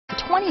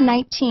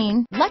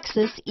2019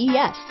 Lexus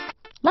ES.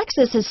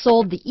 Lexus has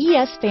sold the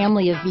ES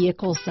family of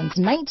vehicles since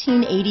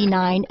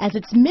 1989 as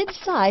its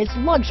mid-size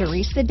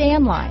luxury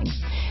sedan line.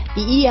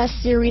 The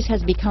ES series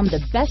has become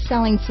the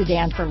best-selling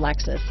sedan for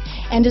Lexus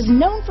and is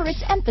known for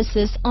its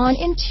emphasis on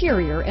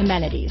interior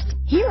amenities.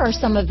 Here are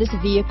some of this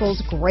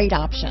vehicle's great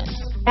options: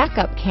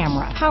 backup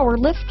camera, power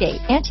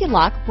liftgate,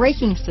 anti-lock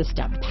braking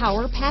system,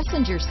 power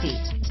passenger seat,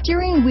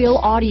 steering wheel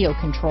audio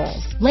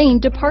controls, lane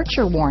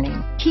departure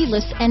warning,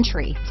 keyless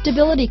entry,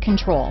 stability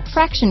control,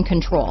 traction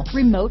control,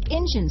 remote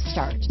engine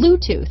start,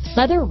 Bluetooth,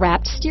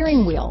 leather-wrapped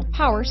steering wheel,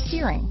 power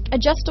steering,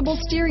 adjustable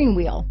steering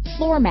wheel,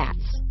 floor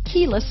mats,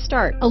 keyless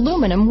start,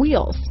 aluminum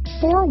wheels,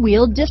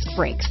 four-wheel disc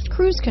brakes,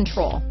 cruise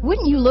control.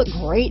 Wouldn't you look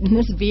great in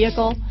this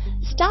vehicle?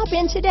 Stop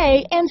in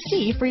today and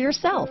see for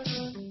yourself.